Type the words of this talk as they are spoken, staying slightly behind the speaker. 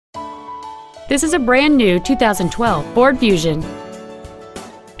This is a brand new 2012 Ford Fusion.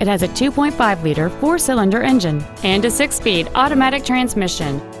 It has a 2.5-liter four-cylinder engine and a 6-speed automatic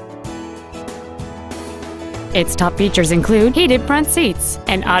transmission. Its top features include heated front seats,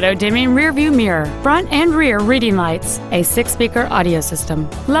 an auto-dimming rearview mirror, front and rear reading lights, a 6-speaker audio system,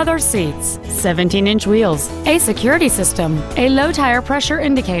 leather seats, 17-inch wheels, a security system, a low tire pressure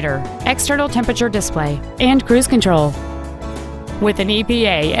indicator, external temperature display, and cruise control. With an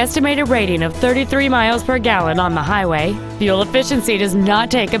EPA estimated rating of 33 miles per gallon on the highway, fuel efficiency does not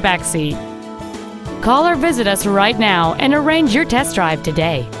take a backseat. Call or visit us right now and arrange your test drive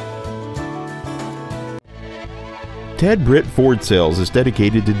today. Ted Britt Ford Sales is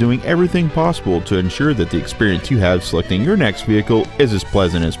dedicated to doing everything possible to ensure that the experience you have selecting your next vehicle is as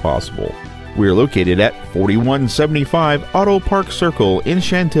pleasant as possible. We are located at 4175 Auto Park Circle in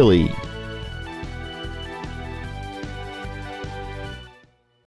Chantilly.